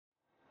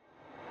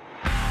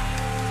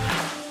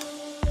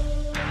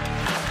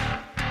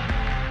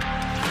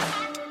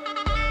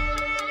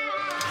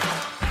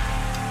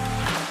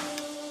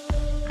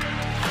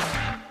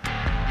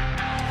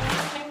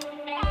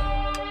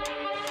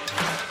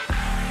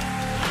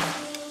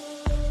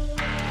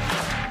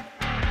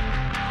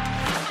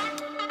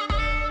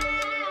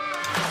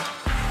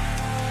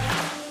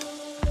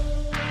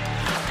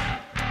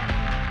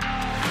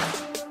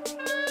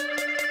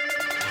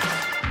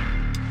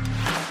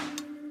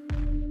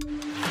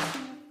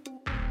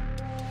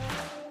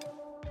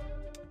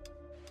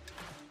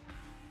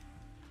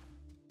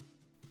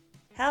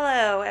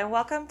and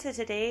welcome to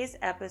today's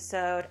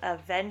episode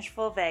of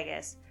Vengeful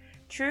Vegas,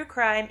 True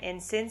Crime in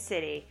Sin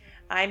City.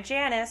 I'm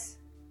Janice.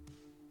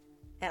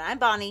 And I'm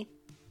Bonnie.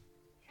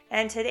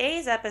 And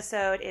today's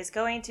episode is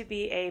going to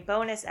be a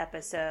bonus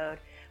episode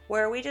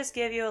where we just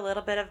give you a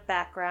little bit of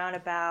background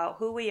about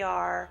who we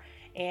are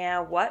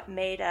and what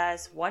made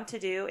us want to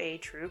do a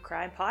true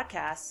crime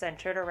podcast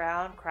centered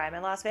around crime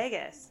in Las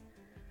Vegas.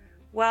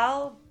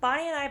 Well,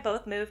 Bonnie and I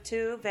both moved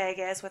to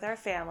Vegas with our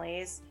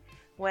families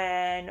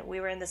when we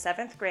were in the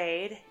 7th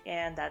grade,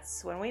 and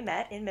that's when we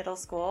met in middle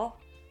school.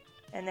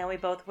 And then we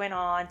both went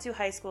on to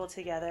high school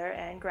together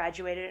and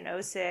graduated in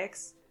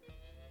 2006.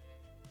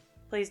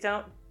 Please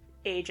don't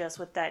age us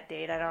with that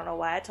date. I don't know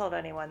why I told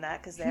anyone that,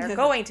 because they're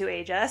going to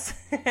age us.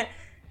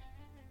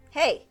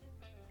 Hey,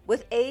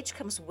 with age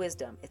comes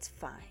wisdom. It's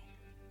fine.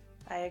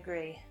 I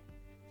agree.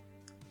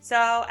 So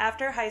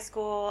after high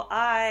school,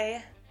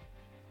 I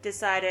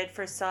decided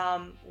for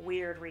some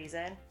weird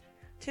reason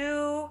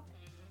to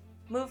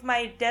move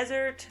my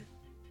desert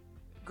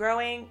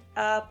growing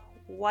up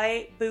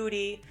white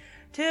booty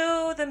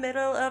to the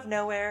middle of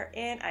nowhere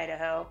in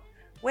Idaho,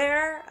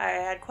 where I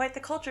had quite the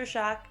culture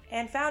shock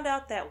and found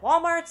out that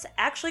Walmarts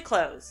actually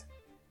close.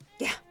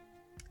 Yeah.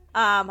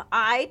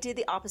 I did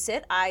the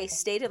opposite. I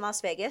stayed in Las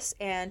Vegas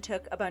and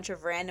took a bunch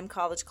of random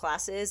college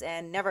classes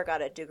and never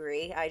got a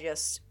degree. I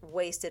just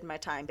wasted my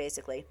time,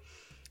 basically.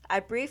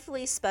 I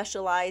briefly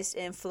specialized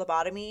in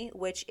phlebotomy,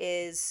 which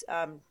is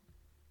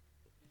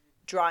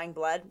drawing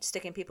blood,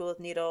 sticking people with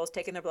needles,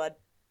 taking their blood.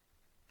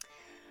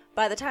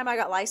 By the time I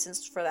got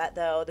licensed for that,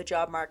 though, the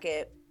job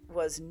market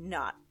was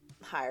not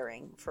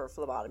hiring for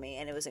phlebotomy,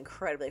 and it was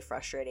incredibly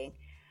frustrating.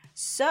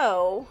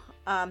 So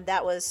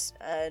that was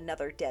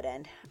another dead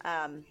end.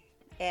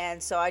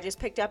 And so I just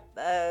picked up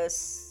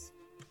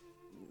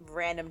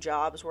random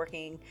jobs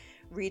working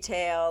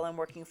retail and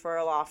working for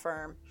a law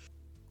firm.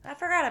 I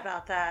forgot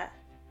about that.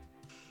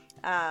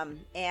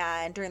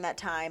 And during that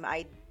time,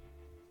 I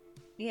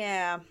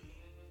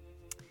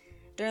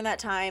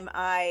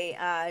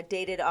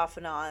dated off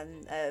and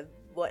on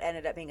what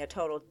ended up being a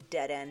total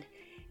dead end.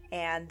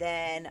 And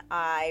then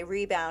I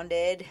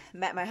rebounded,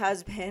 met my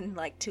husband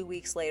like 2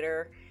 weeks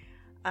later,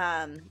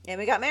 and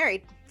we got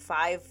married.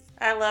 I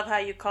love how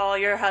you call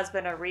your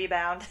husband a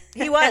rebound.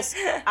 He was.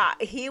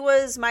 He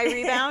was my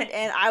rebound,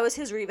 and I was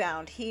his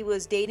rebound. He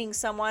was dating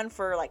someone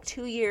for like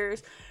 2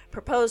 years,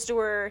 proposed to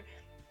her.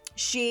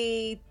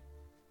 She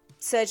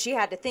said she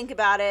had to think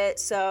about it,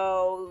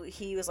 so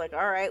he was like,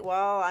 all right,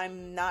 well,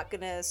 I'm not going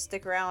to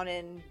stick around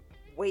and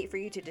wait for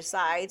you to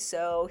decide.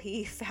 So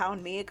he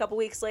found me a couple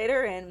weeks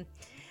later, and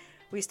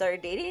we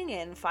started dating,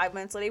 and 5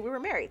 months later we were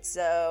married.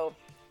 So,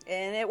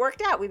 and it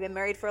worked out. We've been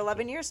married for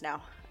 11 years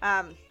now.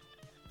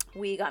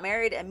 We got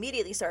married,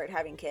 immediately started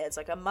having kids.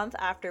 Like a month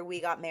after we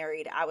got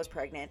married, I was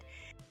pregnant.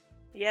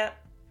 Yep.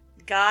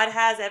 God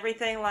has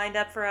everything lined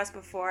up for us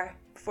before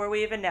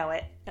we even know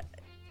it.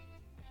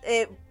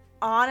 It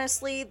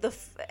honestly,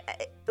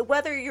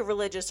 whether you're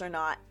religious or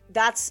not,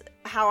 that's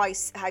how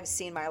I've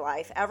seen my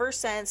life. Ever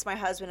since my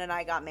husband and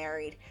I got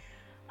married,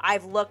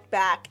 I've looked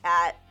back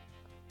at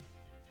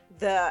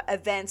the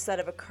events that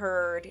have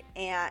occurred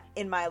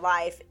in my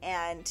life,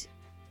 and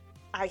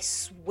I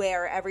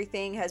swear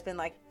everything has been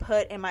like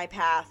put in my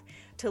path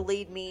to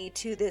lead me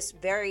to this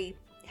very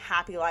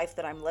happy life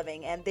that I'm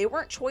living. And they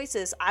weren't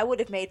choices I would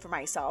have made for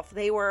myself.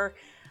 They were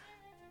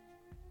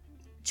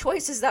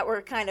choices that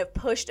were kind of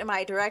pushed in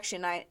my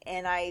direction.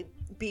 I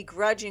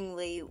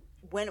begrudgingly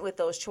went with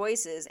those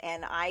choices,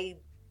 and I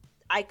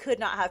could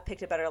not have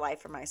picked a better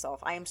life for myself.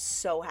 I am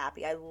so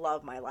happy. I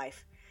love my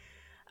life.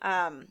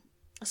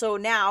 So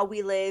now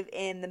we live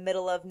in the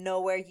middle of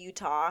nowhere,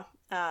 Utah,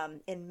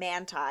 in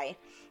Manti,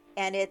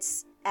 and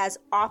it's as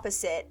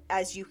opposite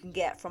as you can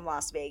get from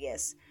Las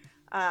Vegas.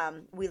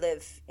 We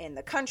live in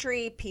the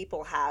country.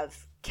 People have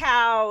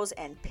cows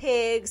and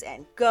pigs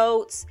and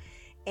goats,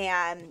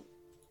 and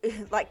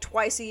like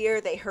twice a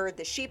year they herd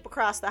the sheep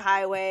across the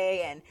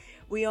highway, and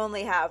we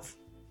only have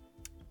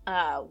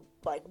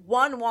like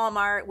one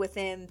Walmart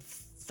within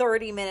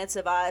 30 minutes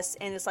of us,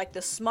 and it's like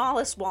the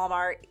smallest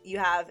Walmart you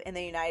have in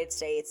the United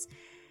States.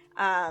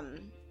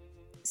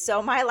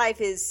 So my life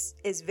is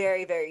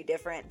very, very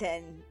different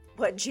than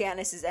what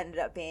Janice has ended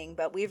up being,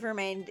 but we've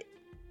remained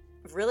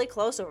really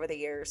close over the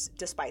years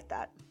despite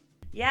that.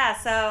 Yeah,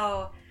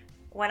 so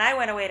when I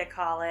went away to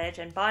college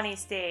and Bonnie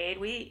stayed,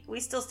 we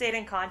still stayed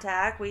in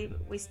contact.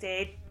 We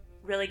stayed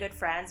really good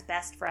friends,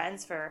 best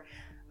friends for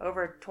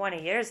over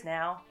 20 years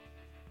now.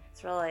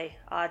 It's really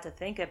odd to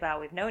think about.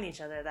 We've known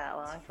each other that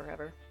long.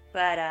 Forever.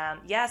 But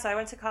so I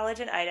went to college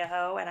in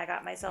Idaho, and I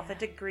got myself a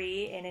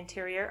degree in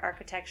interior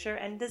architecture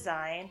and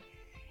design.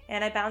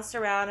 And I bounced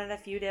around in a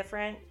few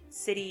different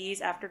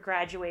cities after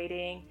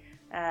graduating.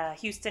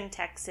 Houston,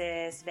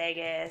 Texas,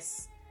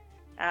 Vegas.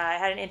 I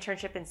had an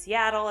internship in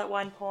Seattle at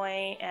one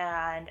point,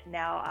 and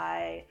now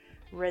I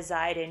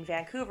reside in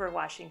Vancouver,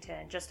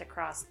 Washington, just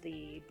across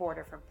the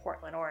border from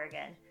Portland,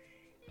 Oregon.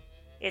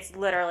 It's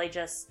literally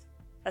just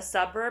a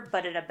suburb,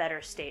 but in a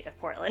better state of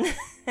Portland.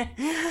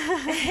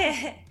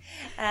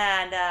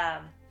 And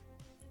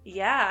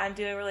Yeah, I'm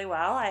doing really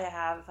well. I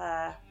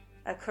have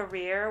a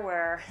career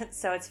where,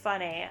 so it's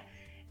funny,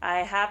 I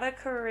have a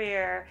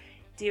career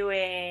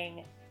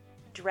doing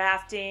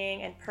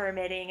drafting and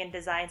permitting and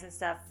designs and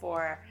stuff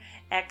for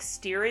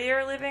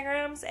exterior living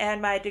rooms,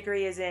 and my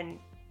degree is in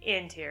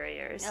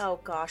interiors. Oh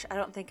gosh, I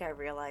don't think I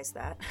realized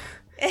that.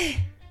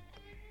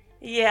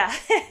 Yeah,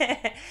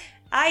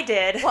 I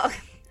did. Well,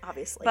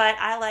 obviously. But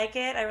I like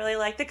it. I really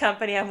like the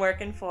company I'm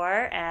working for,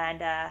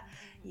 and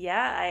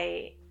yeah,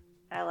 I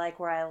like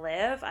where I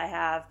live. I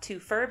have 2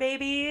 fur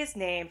babies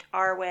named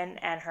Arwen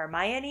and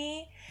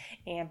Hermione,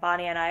 and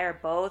Bonnie and I are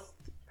both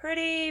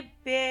pretty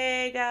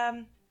big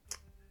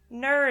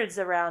nerds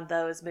around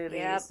those movies.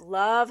 Yep,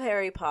 love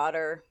Harry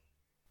Potter.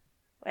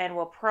 And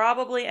we'll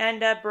probably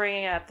end up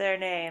bringing up their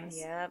names.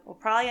 Yep. We'll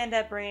probably end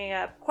up bringing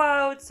up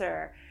quotes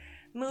or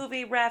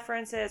movie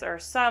references or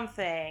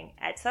something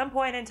at some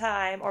point in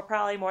time, or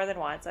probably more than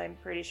once, I'm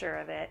pretty sure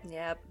of it.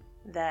 Yep.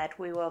 That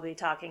we will be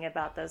talking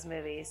about those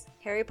movies.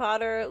 Harry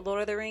Potter,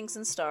 Lord of the Rings,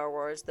 and Star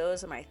Wars.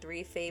 Those are my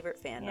 3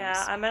 favorite fandoms.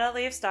 Yeah, I'm going to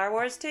leave Star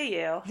Wars to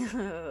you.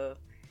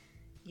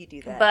 You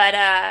do that. But,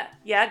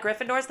 yeah,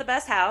 Gryffindor's the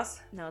best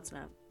house. No, it's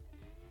not.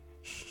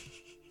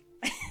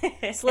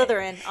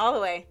 Slytherin, all the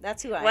way.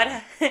 That's who I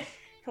am.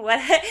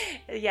 What?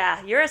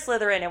 Yeah, you're a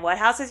Slytherin. And what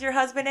house is your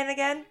husband in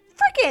again?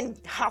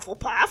 Freaking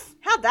Hufflepuff.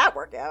 How'd that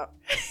work out?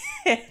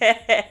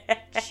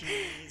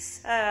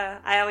 Jeez.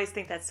 I always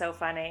think that's so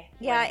funny.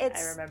 Yeah, I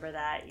remember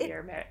that.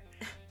 You're married.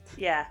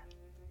 Yeah.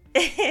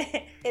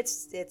 It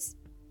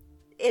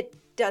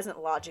doesn't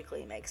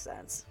logically make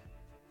sense.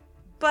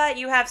 But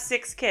you have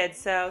 6 kids,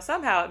 so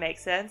somehow it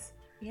makes sense.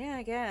 Yeah,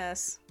 I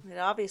guess. It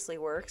obviously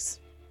works.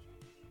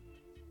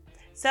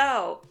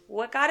 So,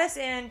 what got us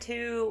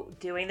into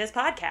doing this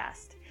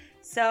podcast?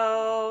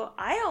 So,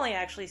 I only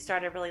actually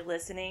started really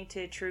listening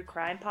to true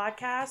crime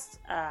podcasts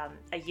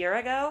a year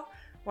ago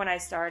when I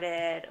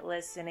started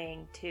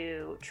listening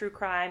to true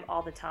crime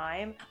all the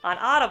time on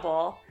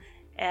Audible.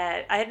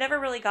 And I had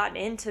never really gotten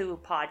into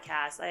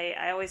podcasts.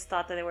 I always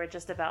thought that they were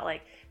just about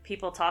like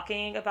people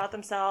talking about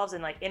themselves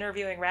and like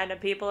interviewing random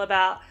people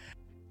about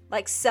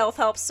like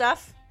self-help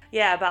stuff.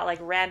 Yeah, about like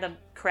random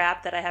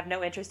crap that I have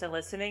no interest in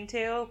listening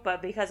to.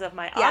 But because of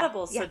my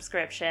Audible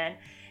subscription,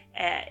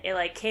 it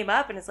like came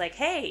up and it's like,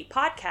 hey,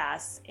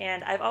 podcasts.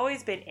 And I've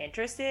always been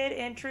interested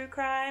in true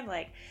crime,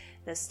 like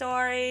the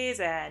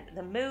stories and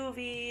the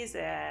movies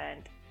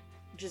and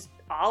just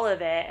all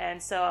of it.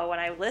 And so when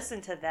I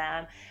listened to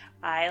them,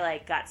 I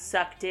like got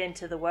sucked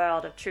into the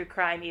world of true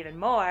crime even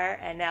more.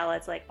 And now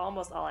it's like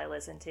almost all I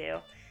listen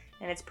to.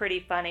 And it's pretty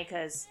funny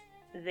because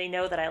they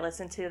know that I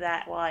listen to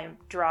that while I'm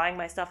drawing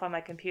my stuff on my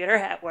computer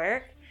at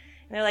work.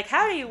 And they're like,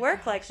 how do you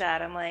work like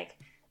that? I'm like,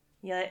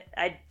 yeah,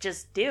 I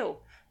just do.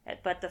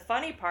 But the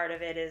funny part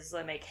of it is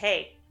I'm like,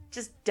 hey,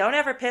 just don't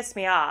ever piss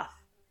me off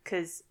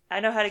because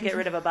I know how to get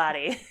rid of a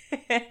body.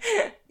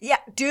 Yeah,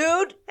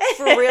 dude,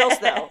 for reals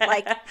though.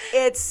 Like,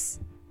 it's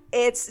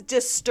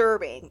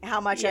disturbing how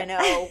much I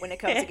know when it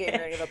comes to getting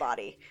rid of a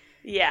body.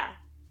 Yeah.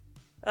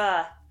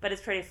 But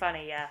it's pretty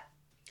funny, yeah.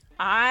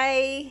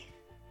 I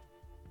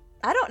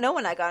don't know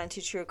when I got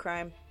into true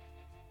crime.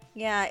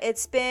 Yeah,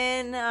 it's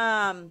been,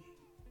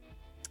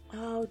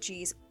 oh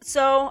geez.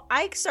 So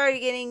I started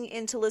getting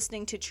into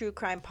listening to true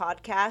crime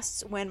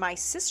podcasts when my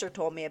sister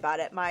told me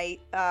about it. My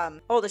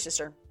older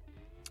sister.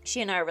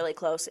 She and I are really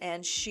close,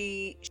 and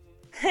she...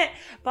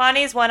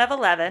 Bonnie's one of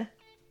 11.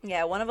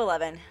 Yeah, one of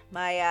 11.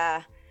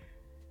 My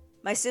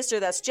sister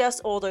that's just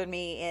older than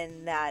me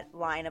in that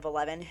line of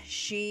 11,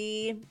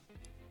 she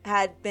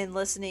had been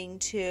listening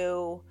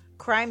to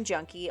Crime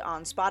Junkie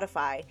on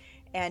Spotify,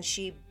 and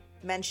she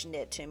mentioned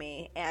it to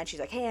me, and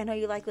she's like, hey, I know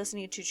you like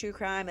listening to true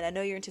crime, and I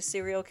know you're into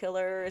serial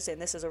killers, and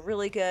this is a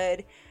really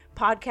good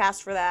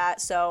podcast for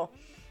that. So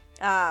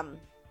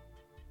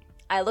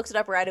I looked it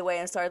up right away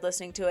and started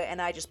listening to it,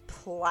 and I just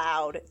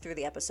plowed through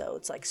the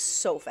episodes like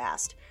so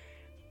fast.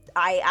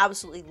 I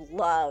absolutely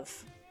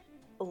love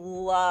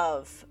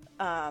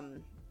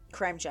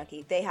Crime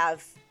Junkie. They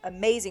have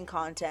amazing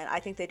content. I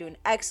think they do an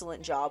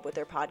excellent job with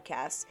their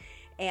podcasts,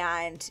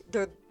 and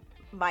they're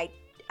my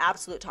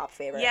absolute top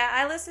favorite. Yeah,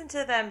 I listen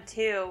to them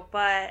too,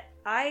 but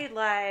I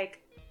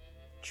like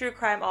true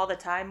crime all the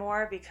time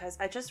more because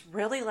I just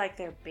really like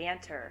their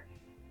banter.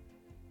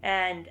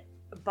 And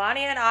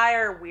Bonnie and I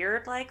are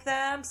weird like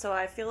them, so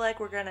I feel like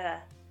we're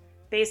gonna,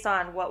 based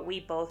on what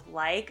we both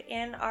like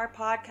in our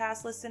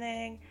podcast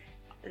listening,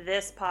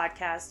 this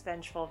podcast,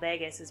 Vengeful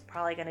Vegas, is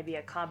probably going to be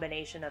a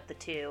combination of the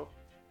two.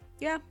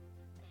 Yeah.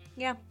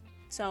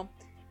 So,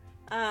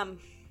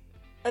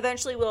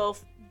 eventually we'll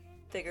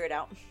figure it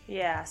out.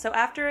 Yeah. So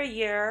after a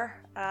year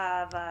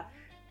of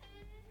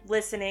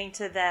listening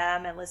to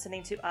them and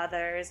listening to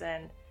others,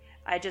 and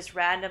I just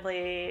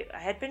randomly, I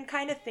had been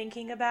kind of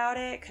thinking about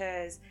it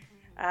because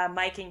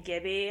Mike and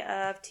Gibby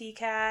of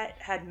TCAT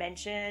had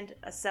mentioned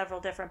several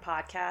different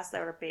podcasts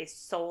that were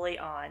based solely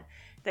on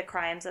the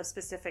crimes of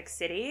specific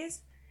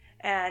cities.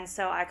 And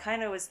so I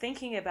kind of was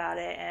thinking about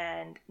it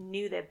and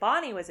knew that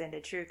Bonnie was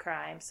into true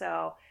crime.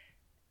 So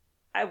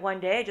I one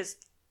day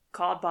just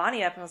called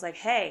Bonnie up and was like,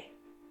 hey,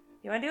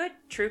 You want to do a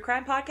true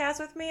crime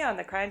podcast with me on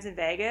the crimes in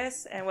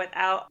Vegas? And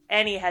without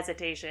any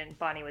hesitation,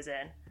 Bonnie was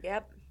in.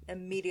 Yep,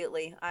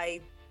 immediately.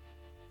 I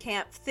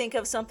can't think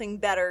of something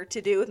better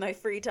to do with my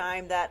free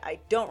time that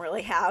I don't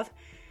really have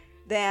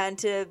than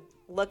to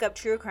look up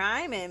true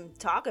crime and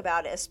talk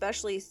about it,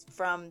 especially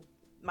from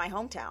my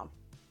hometown.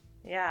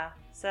 Yeah,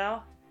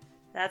 so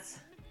that's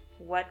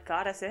what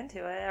got us into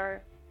it,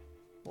 or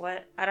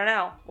what, I don't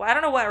know. Well, I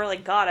don't know what really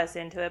got us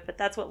into it, but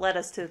that's what led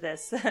us to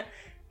this.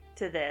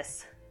 to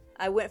this.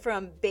 I went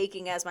from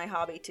baking as my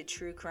hobby to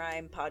true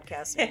crime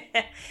podcasting.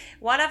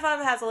 One of them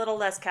has a little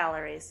less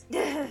calories.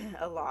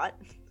 A lot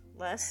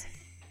less.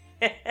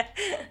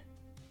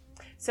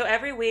 So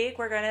every week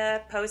we're going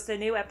to post a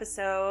new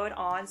episode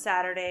on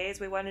Saturdays.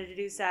 We wanted to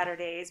do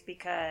Saturdays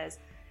because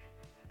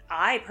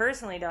I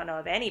personally don't know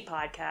of any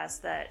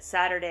podcast that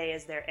Saturday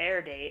is their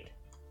air date,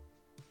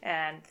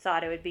 and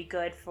thought it would be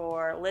good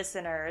for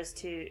listeners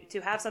to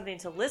have something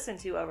to listen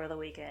to over the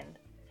weekend.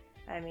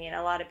 I mean,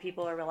 a lot of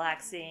people are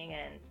relaxing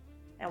and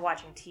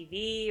watching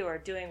TV or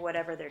doing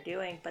whatever they're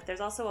doing, but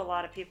there's also a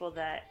lot of people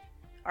that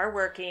are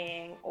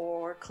working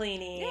or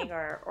cleaning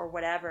or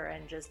whatever,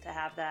 and just to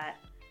have that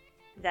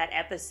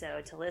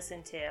episode to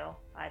listen to,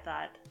 I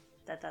thought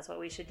that's what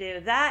we should do.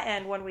 That,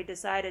 and when we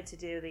decided to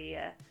do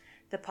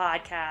the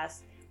podcast,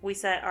 we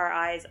set our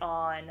eyes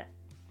on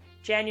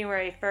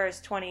January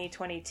 1st,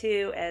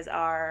 2022 as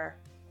our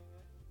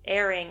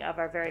airing of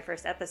our very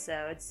first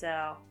episode.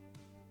 So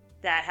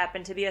that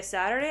happened to be a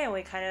Saturday, and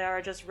we kind of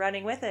are just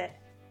running with it.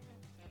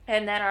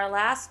 And then our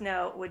last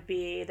note would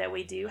be that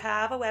we do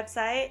have a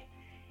website,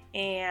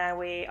 and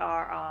we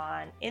are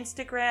on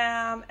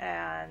Instagram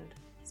and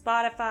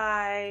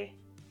Spotify,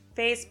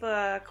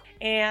 Facebook,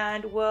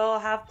 and we'll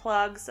have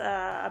plugs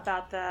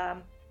about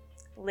them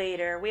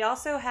later. We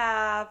also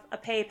have a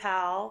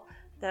PayPal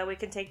that we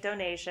can take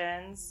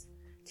donations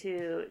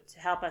to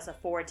help us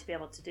afford to be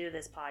able to do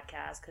this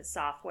podcast, because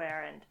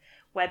software and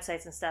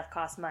websites and stuff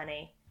cost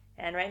money.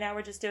 And right now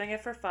we're just doing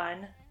it for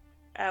fun.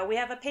 We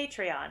have a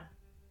Patreon,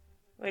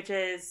 which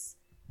is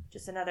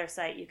just another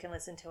site you can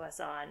listen to us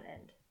on.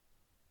 And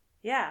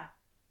yeah,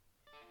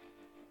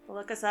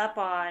 look us up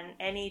on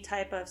any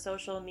type of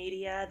social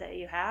media that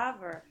you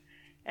have, or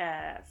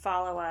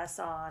follow us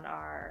on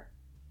our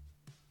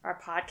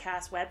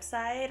podcast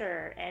website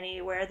or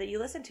anywhere that you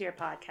listen to your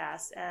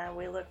podcast. And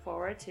we look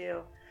forward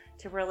to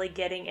really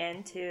getting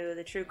into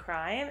the true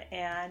crime,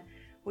 and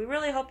we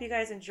really hope you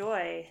guys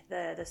enjoy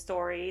the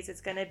stories.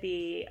 It's going to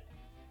be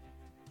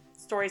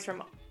stories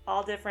from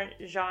all different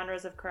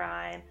genres of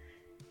crime,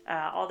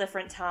 all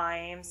different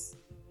times,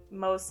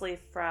 mostly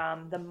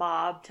from the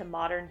mob to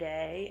modern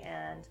day,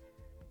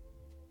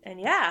 and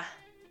yeah,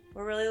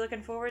 we're really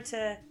looking forward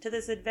to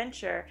this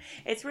adventure.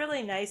 It's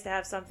really nice to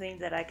have something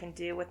that I can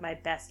do with my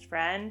best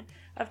friend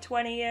of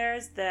 20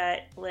 years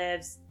that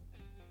lives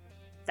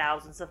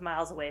thousands of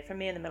miles away from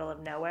me in the middle of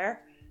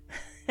nowhere.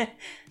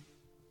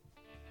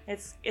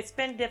 It's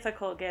been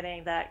difficult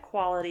getting that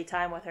quality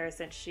time with her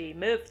since she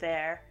moved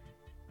there,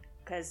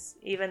 because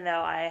even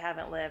though I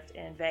haven't lived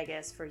in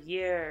Vegas for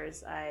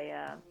years,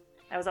 I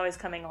was always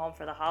coming home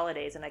for the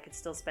holidays, and I could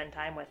still spend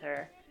time with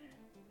her.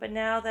 But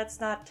now that's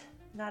not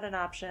an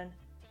option.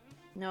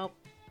 Nope.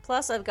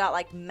 Plus, I've got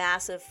like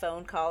massive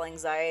phone call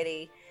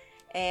anxiety,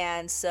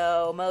 and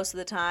so most of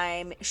the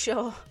time,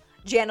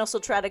 Janice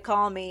will try to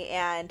call me,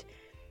 and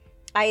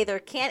I either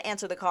can't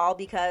answer the call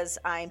because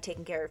I'm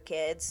taking care of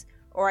kids,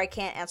 or I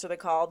can't answer the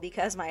call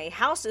because my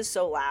house is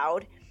so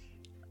loud,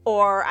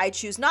 or I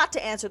choose not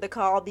to answer the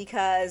call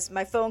because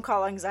my phone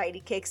call anxiety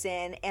kicks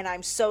in, and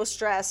I'm so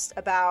stressed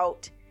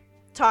about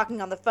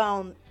talking on the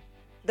phone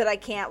that I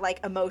can't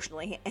like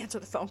emotionally answer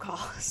the phone call.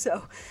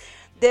 So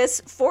this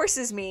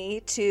forces me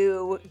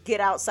to get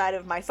outside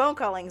of my phone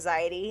call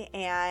anxiety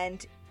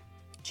and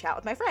chat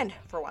with my friend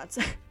for once.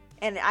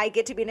 And I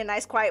get to be in a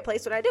nice quiet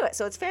place when I do it.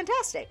 So it's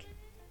fantastic.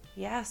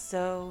 Yeah,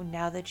 so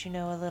now that you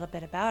know a little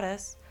bit about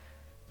us,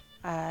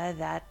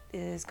 that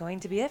is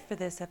going to be it for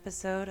this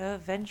episode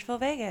of Vengeful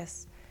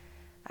Vegas.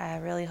 I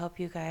really hope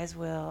you guys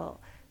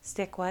will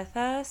stick with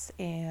us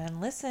and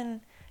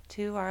listen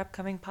to our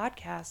upcoming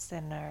podcasts.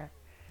 And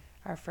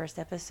our first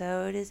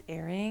episode is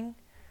airing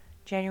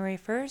January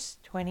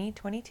 1st,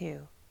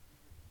 2022.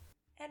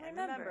 And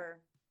remember,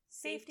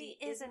 safety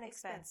isn't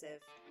expensive,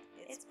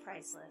 it's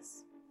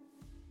priceless.